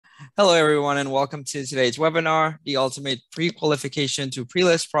Hello, everyone, and welcome to today's webinar, The Ultimate Pre-Qualification to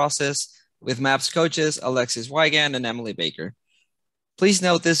Pre-List Process with MAPS coaches Alexis Weigand and Emily Baker. Please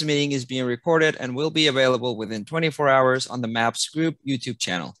note this meeting is being recorded and will be available within 24 hours on the MAPS Group YouTube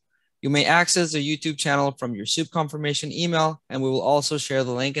channel. You may access the YouTube channel from your SOUP confirmation email, and we will also share the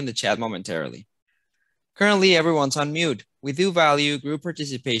link in the chat momentarily. Currently, everyone's on mute. We do value group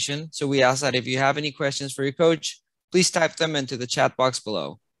participation, so we ask that if you have any questions for your coach, please type them into the chat box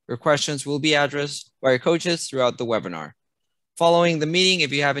below. Your questions will be addressed by our coaches throughout the webinar. Following the meeting,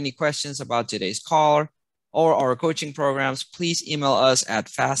 if you have any questions about today's call or our coaching programs, please email us at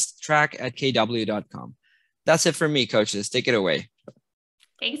fasttrack@kw.com. That's it for me, coaches. Take it away.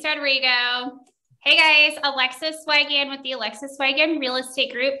 Thanks, Rodrigo. Hey guys, Alexis Weigand with the Alexis Weigand Real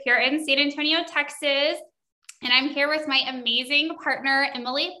Estate Group here in San Antonio, Texas. And I'm here with my amazing partner,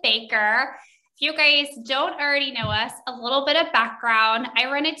 Emily Baker. If you guys don't already know us, a little bit of background. I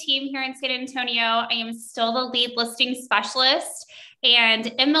run a team here in San Antonio. I am still the lead listing specialist,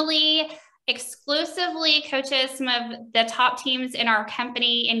 and Emily exclusively coaches some of the top teams in our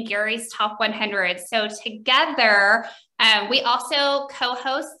company in Gary's Top 100. So together, we also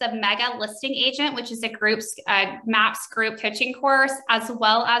co-host the Mega Listing Agent, which is a group's MAPS group coaching course, as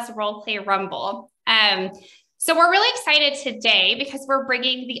well as Role Play Rumble. So we're really excited today because we're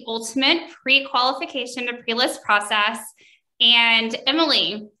bringing the ultimate pre-qualification to pre-list process. And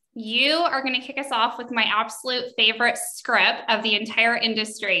Emily, you are going to kick us off with my absolute favorite script of the entire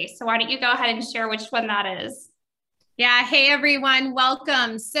industry. So why don't you go ahead and share which one that is? Yeah. Hey, everyone.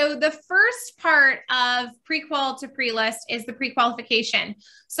 Welcome. So the first part of pre-qual to pre-list is the pre-qualification.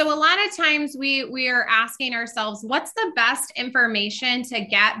 So a lot of times we are asking ourselves, what's the best information to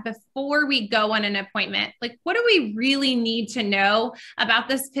get before we go on an appointment? Like, what do we really need to know about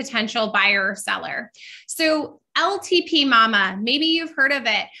this potential buyer or seller? So LTP Mama, maybe you've heard of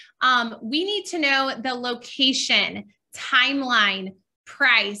it. We need to know the location, timeline,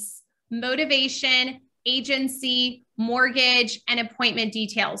 price, motivation, agency, mortgage, and appointment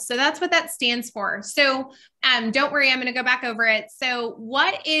details. So that's what that stands for. So don't worry, I'm going to go back over it. So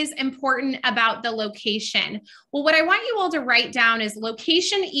what is important about the location? Well, what I want you all to write down is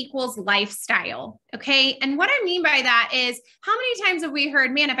location equals lifestyle. Okay. And what I mean by that is, how many times have we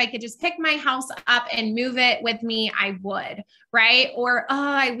heard, man, if I could just pick my house up and move it with me, I would, right? Or,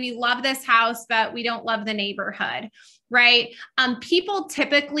 oh, we love this house, but we don't love the neighborhood. Right? People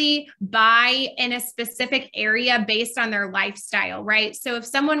typically buy in a specific area based on their lifestyle, right? So if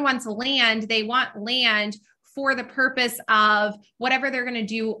someone wants land, they want land for the purpose of whatever they're going to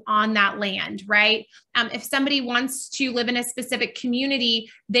do on that land, right? If somebody wants to live in a specific community,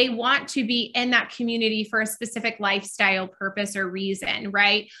 they want to be in that community for a specific lifestyle purpose or reason,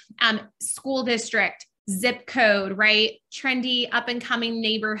 right? School district, zip code, right? Trendy up and coming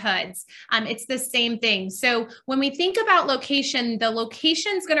neighborhoods. It's the same thing. So when we think about location, the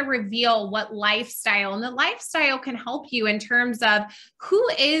location is going to reveal what lifestyle, and the lifestyle can help you in terms of who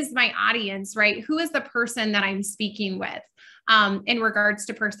is my audience, right? Who is the person that I'm speaking with in regards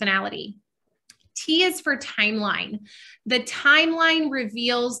to personality. T is for timeline. The timeline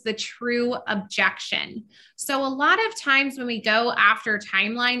reveals the true objection. So a lot of times when we go after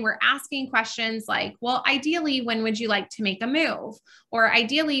timeline, we're asking questions like, well, ideally, when would you like to make a move? Or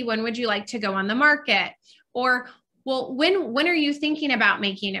ideally, when would you like to go on the market? Or, well, when are you thinking about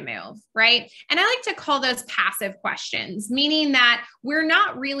making a move, right? And I like to call those passive questions, meaning that we're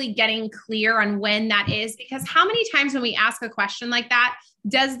not really getting clear on when that is, because how many times when we ask a question like that,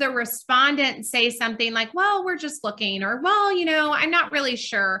 does the respondent say something like, well, we're just looking, or, well, you know, I'm not really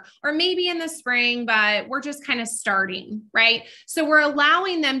sure, or maybe in the spring, but we're just kind of starting, right? So we're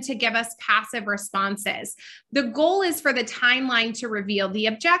allowing them to give us passive responses. The goal is for the timeline to reveal the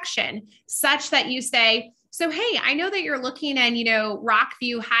objection such that you say, so, hey, I know that you're looking in, you know,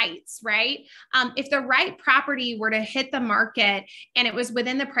 Rockview Heights, right? If the right property were to hit the market and it was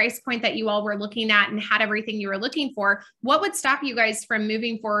within the price point that you all were looking at and had everything you were looking for, what would stop you guys from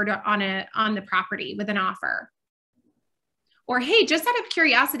moving forward on the property with an offer? Or, hey, just out of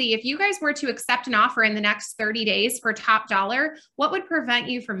curiosity, if you guys were to accept an offer in the next 30 days for top dollar, what would prevent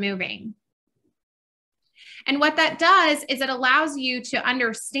you from moving? And what that does is it allows you to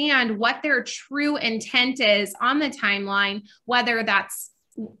understand what their true intent is on the timeline, whether that's,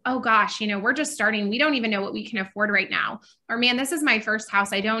 oh gosh, you know, we're just starting. We don't even know what we can afford right now. Or, man, this is my first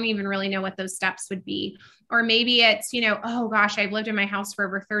house. I don't even really know what those steps would be. Or maybe it's, you know, oh gosh, I've lived in my house for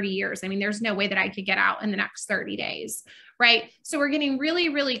over 30 years. I mean, there's no way that I could get out in the next 30 days, right? So we're getting really,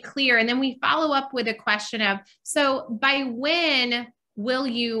 really clear. And then we follow up with a question of, so by when will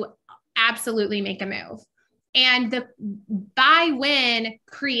you absolutely make a move? And the by when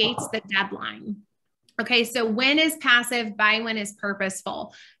creates the deadline. Okay, so when is passive, by when is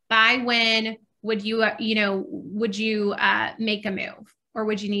purposeful. By when would you, would you make a move, or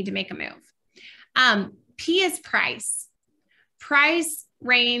would you need to make a move? P is price. Price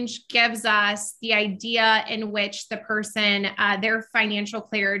range gives us the idea in which the person, their financial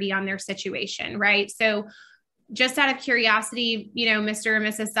clarity on their situation, right? So just out of curiosity, Mr. and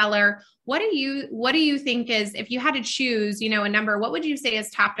Mrs. Seller, what do you think is, if you had to choose, a number, what would you say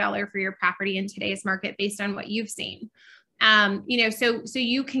is top dollar for your property in today's market based on what you've seen? So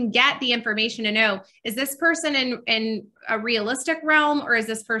you can get the information to know, is this person in a realistic realm, or is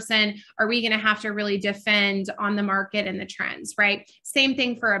this person, are we going to have to really defend on the market and the trends, right? Same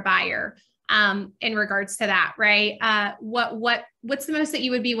thing for a buyer. In regards to that, right? What's the most that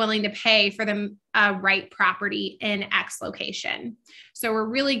you would be willing to pay for the right property in X location? So we're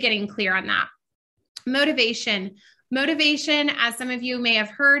really getting clear on that. Motivation, as some of you may have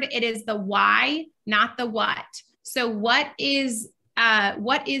heard, it is the why, not the what. So what is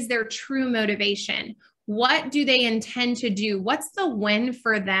their true motivation? What do they intend to do? What's the win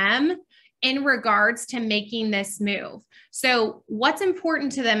for them in regards to making this move? So what's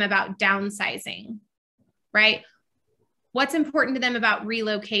important to them about downsizing, right? What's important to them about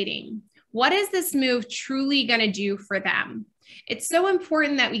relocating? What is this move truly going to do for them? It's so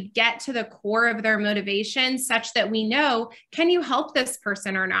important that we get to the core of their motivation such that we know, can you help this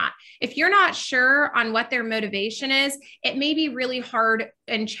person or not? If you're not sure on what their motivation is, it may be really hard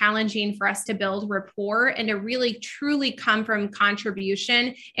and challenging for us to build rapport and to really truly come from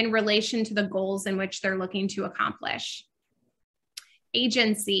contribution in relation to the goals in which they're looking to accomplish.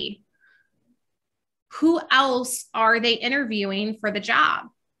 Agency. Who else are they interviewing for the job?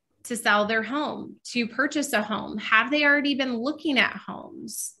 To sell their home, to purchase a home? Have they already been looking at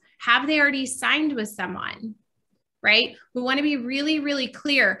homes? Have they already signed with someone, right? We want to be really, really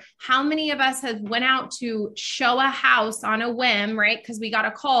clear. How many of us have went out to show a house on a whim, right? Because we got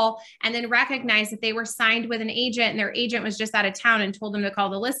a call and then recognized that they were signed with an agent and their agent was just out of town and told them to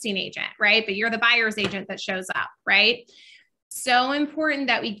call the listing agent, right? But you're the buyer's agent that shows up, right? So important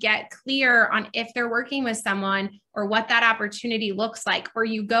that we get clear on if they're working with someone or what that opportunity looks like. Or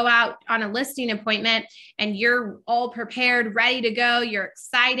you go out on a listing appointment and you're all prepared, ready to go. You're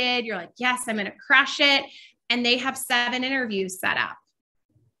excited. You're like, yes, I'm going to crush it. And they have 7 interviews set up,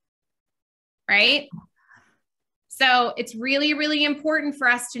 right? So it's really, really important for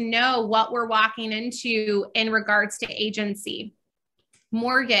us to know what we're walking into in regards to agency.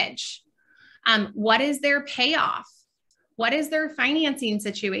 Mortgage. What is their payoff? What is their financing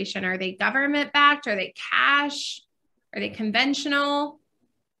situation? Are they government backed? Are they cash? Are they conventional?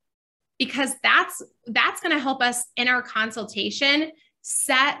 Because that's going to help us in our consultation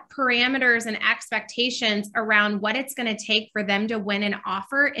set parameters and expectations around what it's going to take for them to win an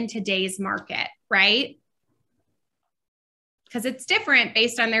offer in today's market, right? Because it's different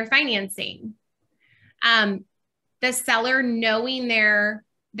based on their financing. The seller knowing their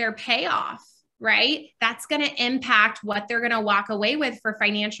payoff, right? That's going to impact what they're going to walk away with for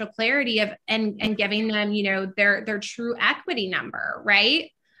financial clarity of and giving them, their true equity number, right?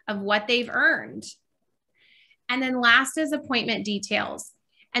 Of what they've earned. And then last is appointment details.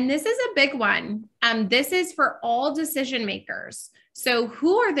 And this is a big one. This is for all decision makers. So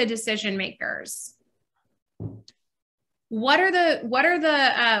who are the decision makers? What are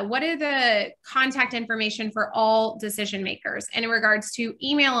the contact information for all decision makers in regards to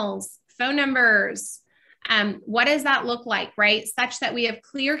emails, phone numbers? What does that look like, right? Such that we have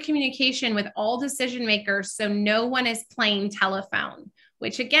clear communication with all decision makers so no one is playing telephone,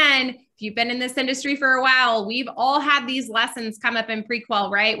 which again, if you've been in this industry for a while, we've all had these lessons come up in pre-qual,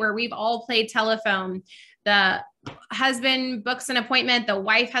 right? Where we've all played telephone. The husband books an appointment, the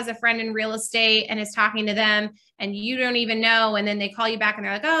wife has a friend in real estate and is talking to them and you don't even know. And then they call you back and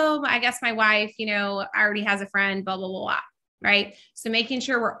they're like, oh, I guess my wife, already has a friend, blah, blah, blah, blah. Right? So making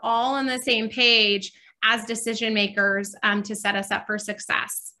sure we're all on the same page as decision makers to set us up for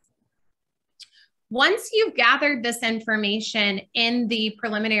success. Once you've gathered this information in the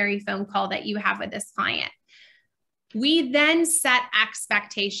preliminary phone call that you have with this client, we then set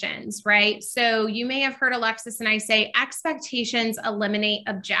expectations, right? So you may have heard Alexis and I say expectations eliminate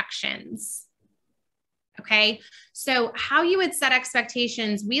objections. Okay. So how you would set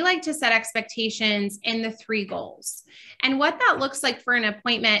expectations, we like to set expectations in the 3 goals. And what that looks like for an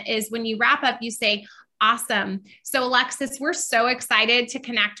appointment is when you wrap up, you say, awesome. So Alexis, we're so excited to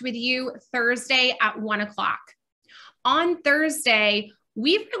connect with you Thursday at 1 o'clock. On Thursday,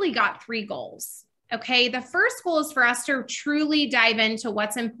 we've really got 3 goals. Okay. The first goal is for us to truly dive into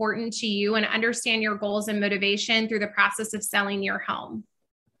what's important to you and understand your goals and motivation through the process of selling your home.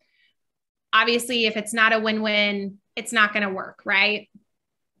 Obviously, if it's not a win-win, it's not going to work, right?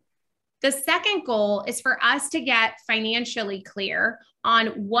 The second goal is for us to get financially clear on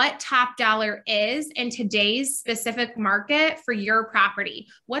what top dollar is in today's specific market for your property.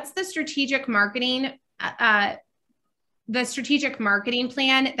 What's the strategic marketing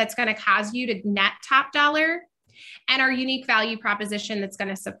plan that's going to cause you to net top dollar, and our unique value proposition that's going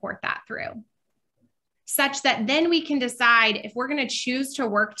to support that through, such that then we can decide if we're going to choose to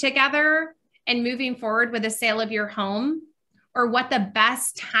work together and moving forward with the sale of your home, or what the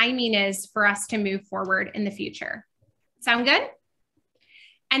best timing is for us to move forward in the future. Sound good?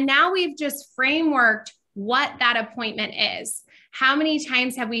 And now we've just frameworked what that appointment is. How many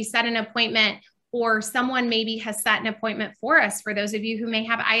times have we set an appointment, or someone maybe has set an appointment for us, for those of you who may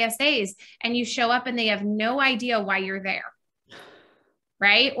have ISAs, and you show up and they have no idea why you're there,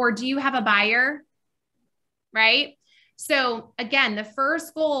 right? Or do you have a buyer, right? So again, the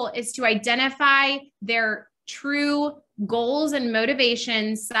first goal is to identify their true goals and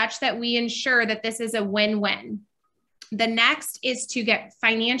motivations such that we ensure that this is a win-win. The next is to get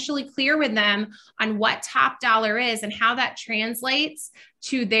financially clear with them on what top dollar is and how that translates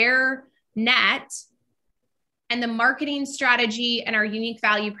to their net, and the marketing strategy and our unique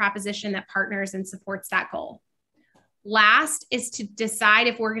value proposition that partners and supports that goal. Last is to decide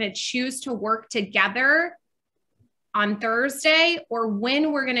if we're going to choose to work together on Thursday, or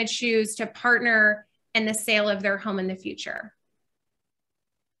when we're going to choose to partner in the sale of their home in the future.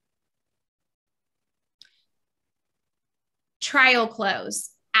 Trial close.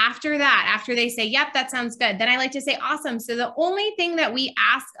 After that, after they say, yep, that sounds good, then I like to say, awesome. So the only thing that we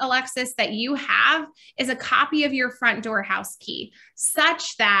ask, Alexis, that you have is a copy of your front door house key,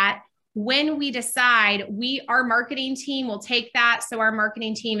 such that when we decide, our marketing team will take that. So our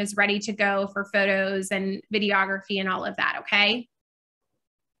marketing team is ready to go for photos and videography and all of that. Okay.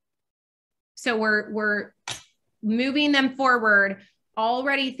 So we're moving them forward,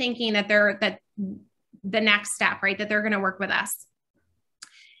 already thinking that that the next step, right? That they're going to work with us.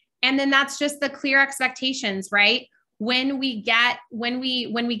 And then that's just the clear expectations, right? When we get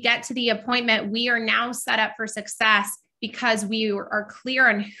to the appointment, we are now set up for success because we are clear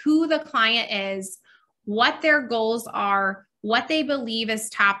on who the client is, what their goals are, what they believe is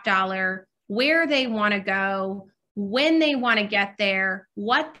top dollar, where they want to go, when they want to get there,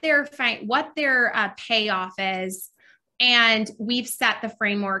 what their payoff is, and we've set the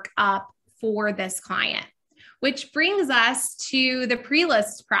framework up for this client. Which brings us to the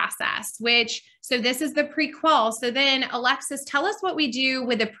pre-list process, so this is the pre-qual. So then Alexis, tell us what we do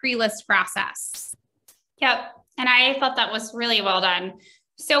with the pre-list process. Yep. And I thought that was really well done.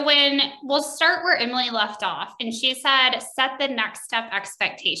 So we'll start where Emily left off, and she said, set the next step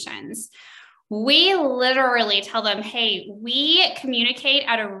expectations. We literally tell them, hey, we communicate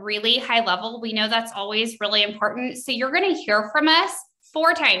at a really high level. We know that's always really important. So you're going to hear from us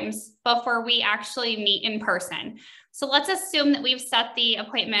 4 times before we actually meet in person. So let's assume that we've set the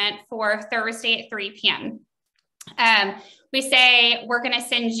appointment for Thursday at 3 p.m. We say, we're going to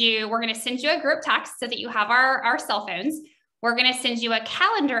send you a group text so that you have our cell phones. We're going to send you a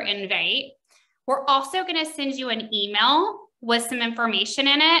calendar invite. We're also going to send you an email with some information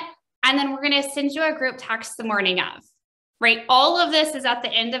in it. And then we're going to send you a group text the morning of, right? All of this is at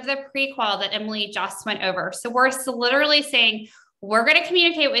the end of the pre-qual that Emily just went over. So we're literally saying, we're going to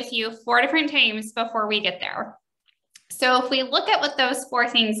communicate with you 4 different times before we get there. So if we look at what those 4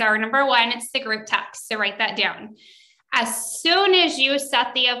 things are, number 1, it's the group text. So write that down. As soon as you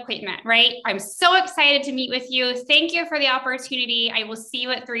set the appointment, right? I'm so excited to meet with you. Thank you for the opportunity. I will see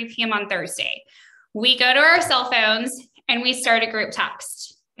you at 3 p.m. on Thursday. We go to our cell phones and we start a group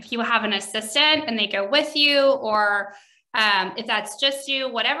text. If you have an assistant and they go with you, or if that's just you,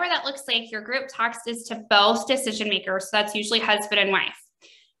 whatever that looks like, your group text is to both decision makers. So that's usually husband and wife.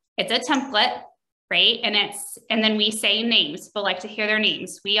 It's a template, right? And then we say names. People like to hear their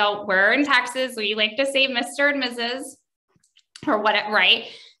names. We're in Texas. We like to say Mr. and Mrs. or whatever, right?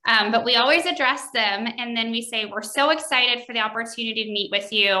 But we always address them. And then we say, we're so excited for the opportunity to meet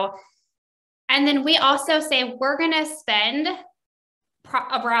with you. And then we also say, we're going to spend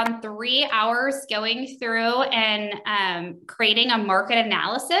around 3 hours going through and creating a market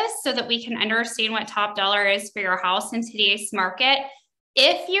analysis so that we can understand what top dollar is for your house in today's market.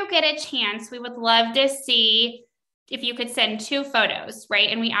 If you get a chance, we would love to see if you could send 2 photos, right?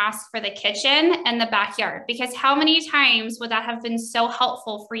 And we ask for the kitchen and the backyard, because how many times would that have been so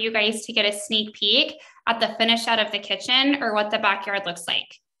helpful for you guys to get a sneak peek at the finish out of the kitchen or what the backyard looks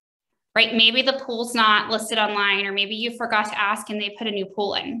like? right? Maybe the pool's not listed online, or maybe you forgot to ask and they put a new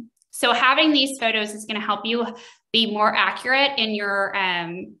pool in. So having these photos is going to help you be more accurate in your,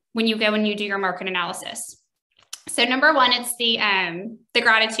 when you go and you do your market analysis. So number one, it's the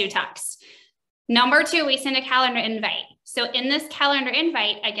gratitude text. Number two, we send a calendar invite. So in this calendar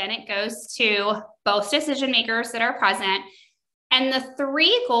invite, again, it goes to both decision makers that are present. And the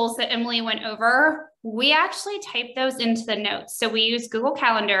 3 goals that Emily went over, we actually type those into the notes. So we use Google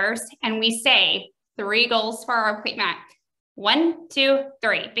Calendars and we say 3 goals for our appointment. 1, 2,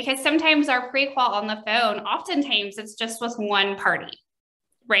 3, because sometimes our pre-qual on the phone, oftentimes it's just with one party,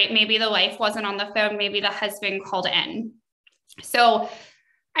 right? Maybe the wife wasn't on the phone, maybe the husband called in. So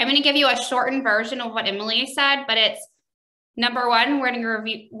I'm going to give you a shortened version of what Emily said, but it's number 1, we're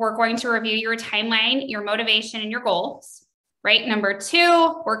going to review your timeline, your motivation, and your goals, right? Number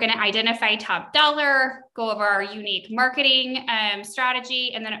 2, we're going to identify top dollar, go over our unique marketing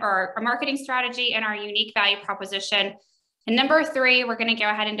strategy, and then our marketing strategy and our unique value proposition. And number 3, we're going to go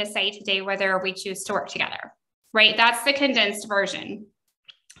ahead and decide today whether we choose to work together, right? That's the condensed version.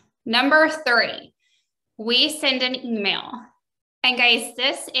 Number 3, we send an email. And guys,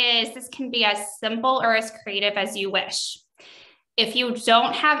 this can be as simple or as creative as you wish. If you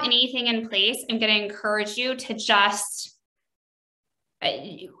don't have anything in place, I'm going to encourage you to just,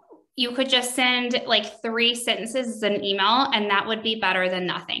 you could just send like 3 sentences as an email, and that would be better than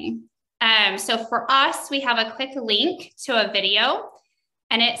nothing. So for us, we have a quick link to a video,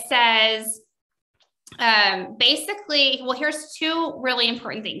 and it says, basically, well, here's 2 really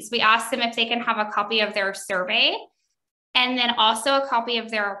important things. We asked them if they can have a copy of their survey and then also a copy of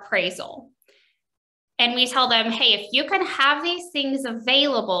their appraisal. And we tell them, hey, if you can have these things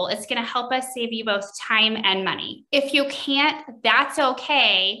available, it's going to help us save you both time and money. If you can't, that's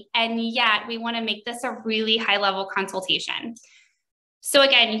okay. And yet we want to make this a really high level consultation. So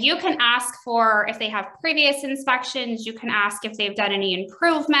again, you can ask for if they have previous inspections, you can ask if they've done any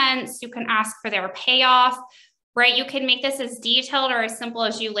improvements, you can ask for their payoff, right? You can make this as detailed or as simple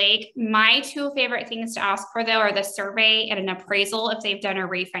as you like. My 2 favorite things to ask for though are the survey and an appraisal if they've done a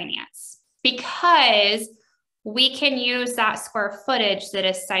refinance, because we can use that square footage that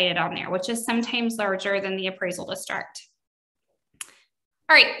is cited on there, which is sometimes larger than the appraisal to start.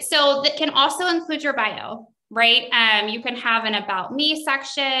 All right, so that can also include your bio. Right? You can have an about me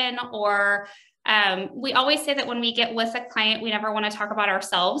section, or we always say that when we get with a client, we never want to talk about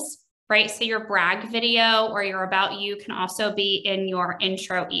ourselves, right? So your brag video or your about you can also be in your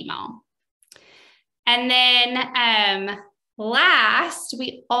intro email. And then last,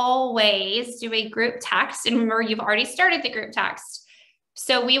 we always do a group text. And remember, you've already started the group text.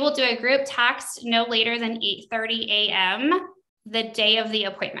 So we will do a group text no later than 8:30 a.m. the day of the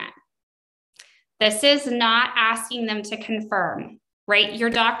appointment. This is not asking them to confirm, right? Your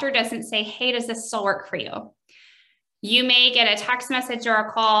doctor doesn't say, hey, does this still work for you? You may get a text message or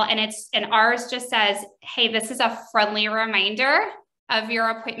a call, and ours just says, hey, this is a friendly reminder of your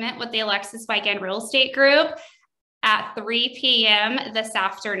appointment with the Alexis Weigand Real Estate Group at 3 p.m. this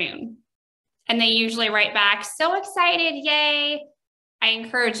afternoon. And they usually write back, so excited, yay. I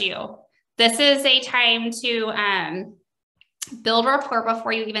encourage you. This is a time to build rapport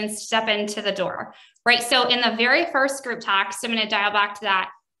before you even step into the door, right? So in the very first group text, I'm going to dial back to that.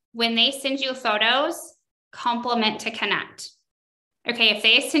 When they send you photos, compliment to connect. Okay, if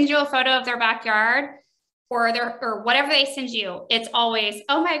they send you a photo of their backyard or whatever they send you, it's always,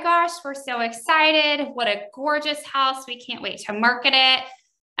 oh my gosh, we're so excited. What a gorgeous house. We can't wait to market it.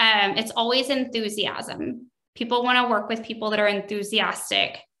 It's always enthusiasm. People want to work with people that are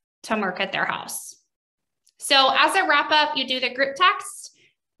enthusiastic to market their house. So as a wrap up, you do the group text,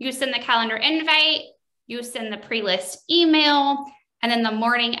 you send the calendar invite, you send the pre-list email, and then the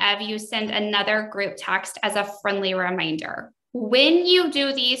morning of, you send another group text as a friendly reminder. When you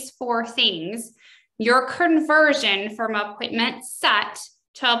do these 4 things, your conversion from appointment set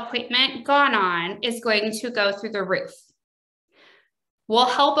to appointment gone on is going to go through the roof. We'll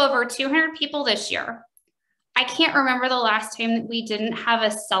help over 200 people this year. I can't remember the last time that we didn't have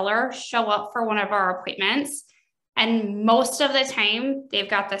a seller show up for one of our appointments. And most of the time, they've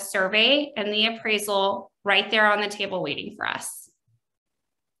got the survey and the appraisal right there on the table waiting for us.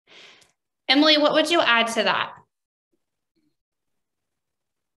 Emily, what would you add to that?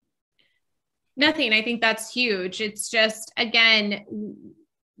 Nothing. I think that's huge. It's just, again,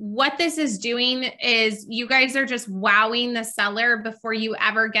 what this is doing is you guys are just wowing the seller before you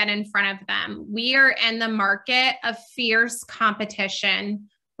ever get in front of them. We are in the market of fierce competition,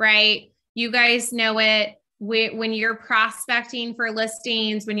 right? You guys know it. When you're prospecting for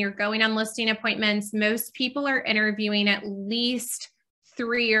listings, when you're going on listing appointments, most people are interviewing at least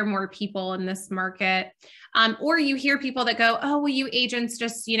 3 or more people in this market. Or you hear people that go, oh, well, you agents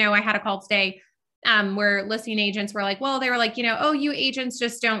just, I had a call today where listing agents were like, well, they were like, oh, you agents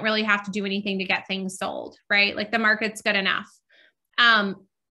just don't really have to do anything to get things sold, right? Like the market's good enough.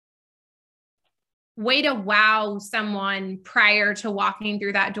 Way to wow someone prior to walking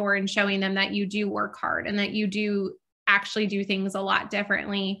through that door and showing them that you do work hard and that you do actually do things a lot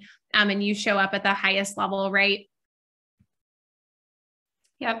differently. And you show up at the highest level, right?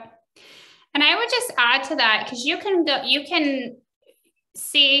 Yep. And I would just add to that, because you can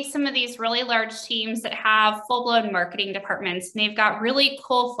see some of these really large teams that have full-blown marketing departments, and they've got really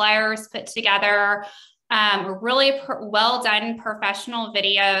cool flyers put together, really well done professional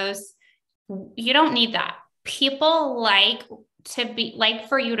videos. You don't need that. People like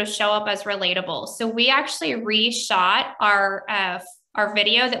for you to show up as relatable. So we actually reshot our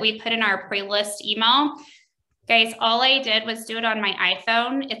video that we put in our pre-list email. Guys, all I did was do it on my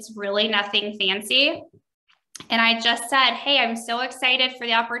iPhone. It's really nothing fancy. And I just said, hey, I'm so excited for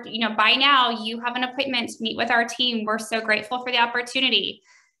the opportunity. By now you have an appointment to meet with our team. We're so grateful for the opportunity.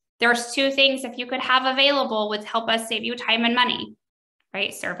 There's 2 things if you could have available would help us save you time and money,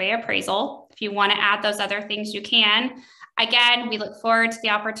 right? Survey appraisal. If you want to add those other things, you can. Again, we look forward to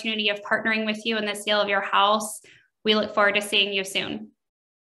the opportunity of partnering with you in the sale of your house. We look forward to seeing you soon.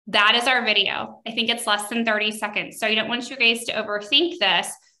 That is our video. I think it's less than 30 seconds. So I don't want you guys to overthink this.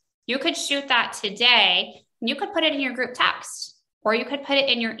 You could shoot that today and you could put it in your group text, or you could put it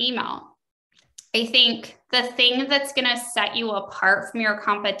in your email. I think the thing that's going to set you apart from your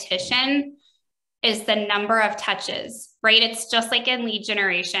competition is the number of touches, right? It's just like in lead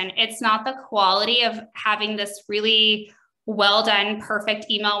generation. It's not the quality of having this really well done, perfect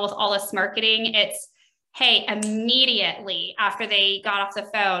email with all this marketing. It's, hey, immediately after they got off the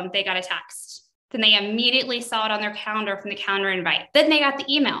phone, they got a text. Then they immediately saw it on their calendar from the calendar invite. Then they got the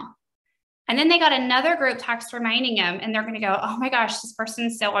email. And then they got another group text reminding them, and they're going to go, oh my gosh, this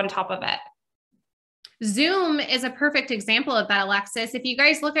person's so on top of it. Zoom is a perfect example of that, Alexis. If you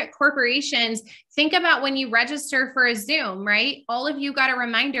guys look at corporations, think about when you register for a Zoom, right? All of you got a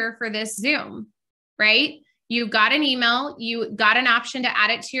reminder for this Zoom, right? You got an email, you got an option to add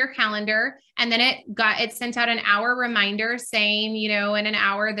it to your calendar, and then it sent out an hour reminder saying, in an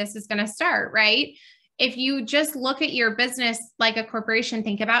hour, this is going to start, right? If you just look at your business like a corporation,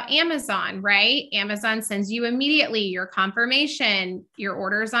 think about Amazon, right? Amazon sends you immediately your confirmation, your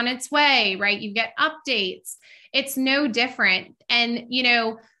order's on its way, right? You get updates. It's no different. And,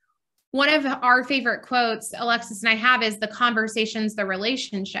 one of our favorite quotes, Alexis and I have, is the conversation's the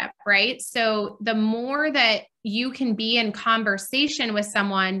relationship, right? So the more that you can be in conversation with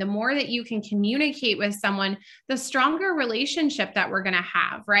someone, the more that you can communicate with someone, the stronger relationship that we're going to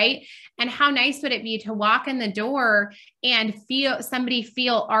have, right? And how nice would it be to walk in the door and somebody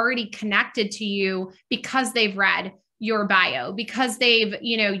feel already connected to you because they've read your bio, because they've,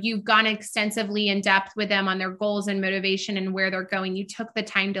 you've gone extensively in depth with them on their goals and motivation and where they're going. You took the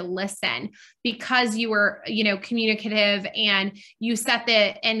time to listen because you were, communicative, and you set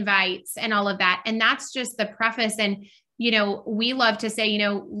the invites and all of that. And that's just the preface. And, we love to say,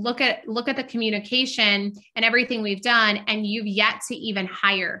 look at the communication and everything we've done, and you've yet to even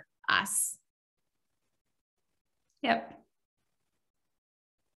hire us. Yep.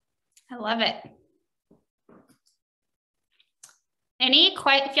 I love it.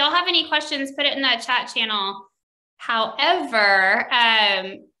 If y'all have any questions, put it in that chat channel. However,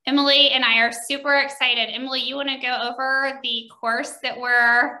 Emily and I are super excited. Emily, you want to go over the course that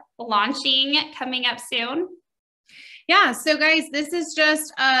we're launching coming up soon? Yeah. So guys, this is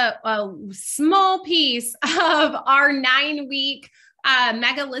just a small piece of our 9-week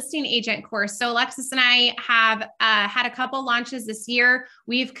mega listing agent course. So Alexis and I have had a couple launches this year.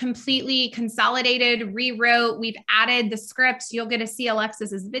 We've completely consolidated, rewrote, we've added the scripts. You'll get to see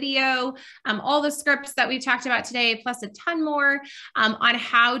Alexis's video, all the scripts that we've talked about today, plus a ton more on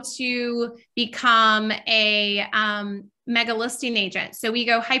how to become a mega listing agent. So we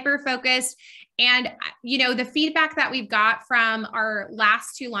go hyper-focused. And, the feedback that we've got from our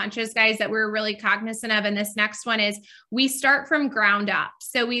last 2 launches, guys, that we're really cognizant of, and this next one, is we start from ground up.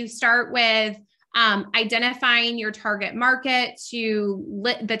 So we start with identifying your target market,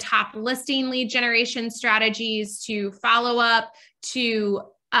 to the top listing lead generation strategies, to follow up, to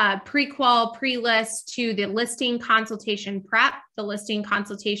pre-qual, pre-list to the listing consultation prep, the listing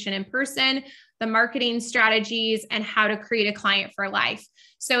consultation in person, the marketing strategies, and how to create a client for life.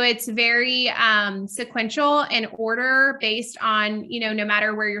 So it's very sequential in order based on, no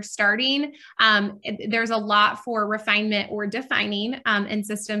matter where you're starting. There's a lot for refinement or defining in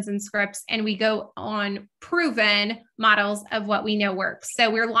systems and scripts, and we go on proven models of what we know works. So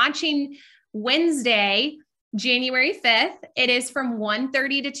we're launching Wednesday, January 5th. It is from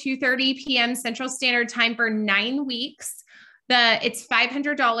 1:30 to 2:30 p.m. Central Standard Time for 9 weeks. It's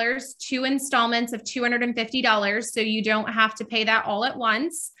 $500, 2 installments of $250. So you don't have to pay that all at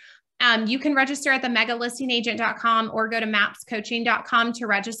once. You can register at the megalistingagent.com or go to mapscoaching.com to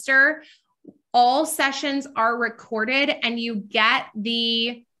register. All sessions are recorded, and you get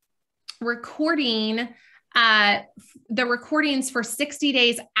the recordings for 60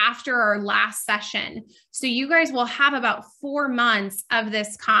 days after our last session. So you guys will have about 4 months of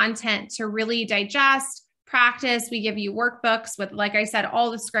this content to really digest, practice. We give you workbooks with, like I said, all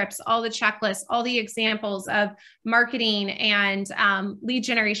the scripts, all the checklists, all the examples of marketing and lead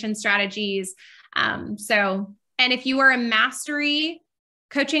generation strategies. And if you are a mastery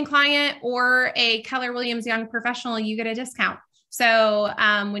coaching client or a Keller Williams Young professional, you get a discount. So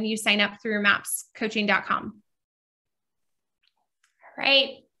when you sign up through mapscoaching.com. All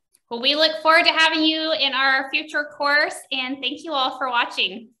right. Well, we look forward to having you in our future course, and thank you all for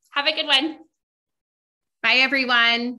watching. Have a good one. Bye, everyone.